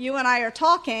when you and I are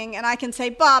talking and I can say,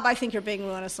 Bob, I think you're being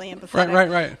ruinously empathetic.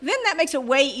 Right. Then that makes it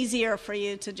way easier for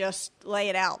you to just lay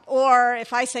it out. Or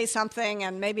if I say something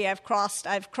and maybe I've crossed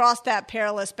that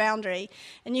perilous boundary,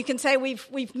 and you can say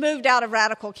we've moved out of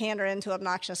radical candor into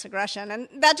obnoxious aggression, and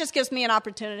that just gives me an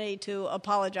opportunity to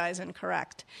apologize and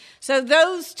correct. So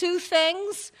those two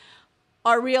things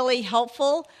are really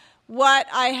helpful. What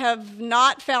I have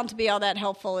not found to be all that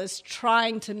helpful is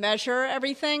trying to measure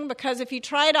everything, because if you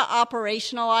try to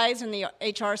operationalize, in the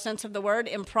HR sense of the word,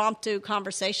 impromptu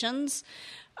conversations,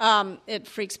 it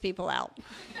freaks people out.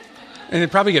 And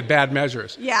it probably get bad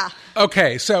measures. Yeah.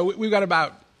 Okay, so we've got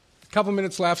about a couple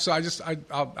minutes left, so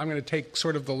I'm going to take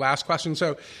sort of the last question.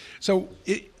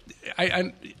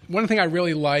 One thing I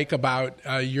really like about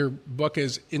your book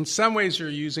is, in some ways, you're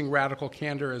using radical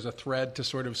candor as a thread to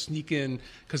sort of sneak in,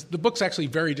 because the book's actually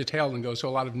very detailed and goes to a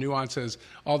lot of nuances,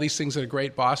 all these things that a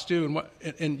great boss do.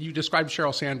 And you described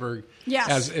Sheryl Sandberg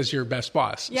as your best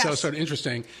boss. Yes. So sort of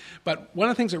interesting. But one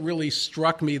of the things that really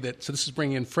struck me, so this is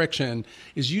bringing in friction,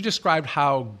 is you described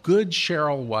how good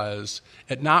Sheryl was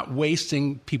at not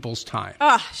wasting people's time.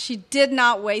 She did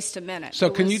not waste a minute. So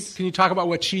can you talk about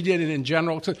what she did, and in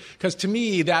general? Because to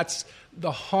me, that's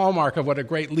the hallmark of what a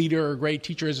great leader or a great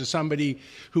teacher is somebody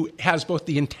who has both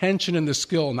the intention and the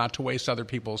skill not to waste other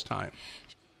people's time.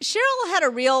 Sheryl had a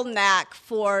real knack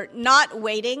for not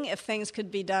waiting if things could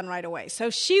be done right away.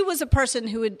 So she was a person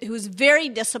who was very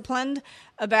disciplined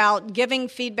about giving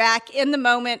feedback in the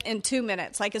moment in 2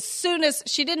 minutes. Like, as soon as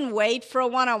she didn't wait for a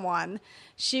one-on-one,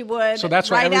 she would. So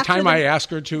that's why every time I ask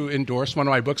her to endorse one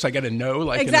of my books, I get a no,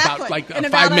 exactly. in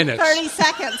about 5 minutes. 30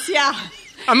 seconds, yeah.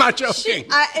 I'm not joking.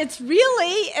 It's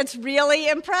really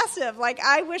impressive. Like,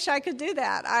 I wish I could do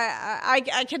that.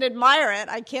 I can admire it.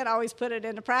 I can't always put it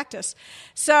into practice.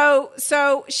 So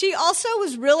she also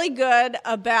was really good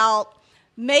about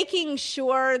making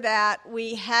sure that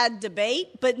we had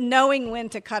debate, but knowing when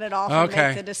to cut it off and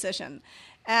make the decision.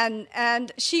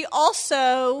 And she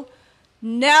also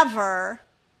never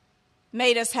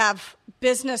made us have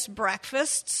business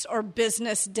breakfasts or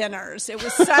business dinners. It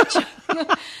was such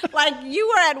like, you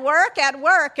were at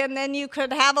work, and then you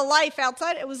could have a life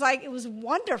outside. It was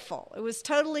wonderful. It was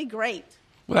totally great.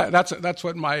 Well, that's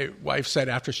what my wife said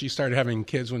after she started having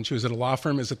kids when she was at a law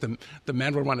firm, is that the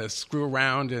men would want to screw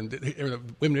around and the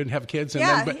women didn't have kids.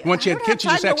 But once you had kids, you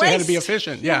just actually had to be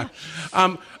efficient. Yeah.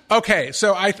 Okay,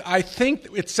 so I think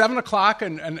it's 7 o'clock,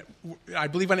 and I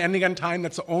believe in ending on time.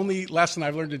 That's the only lesson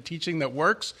I've learned in teaching that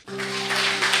works.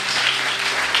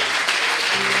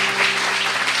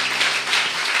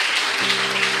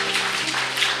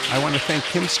 I want to thank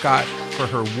Kim Scott for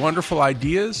her wonderful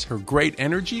ideas, her great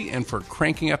energy, and for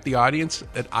cranking up the audience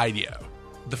at IDEO.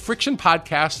 The Friction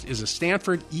Podcast is a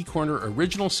Stanford eCorner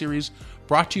original series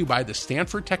brought to you by the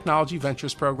Stanford Technology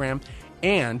Ventures Program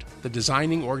and the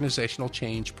Designing Organizational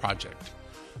Change Project.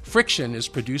 Friction is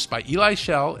produced by Eli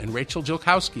Schell and Rachel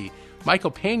Jilkowski.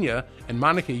 Michael Pena and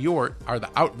Monica Yort are the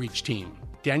outreach team.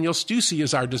 Daniel Stussy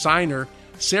is our designer.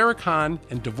 Sarah Kahn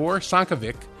and Devor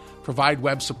Sankovic provide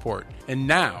web support. And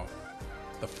now,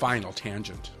 the final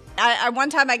tangent. One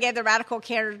time I gave the Radical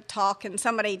Candor talk, and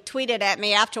somebody tweeted at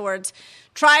me afterwards,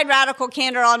 "Tried Radical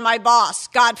Candor on my boss,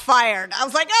 got fired." I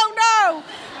was like, oh no!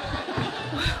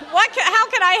 How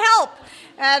can I help?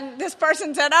 And this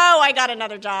person said, "Oh, I got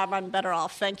another job. I'm better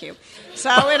off. Thank you."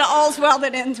 So it all's well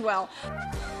that ends well.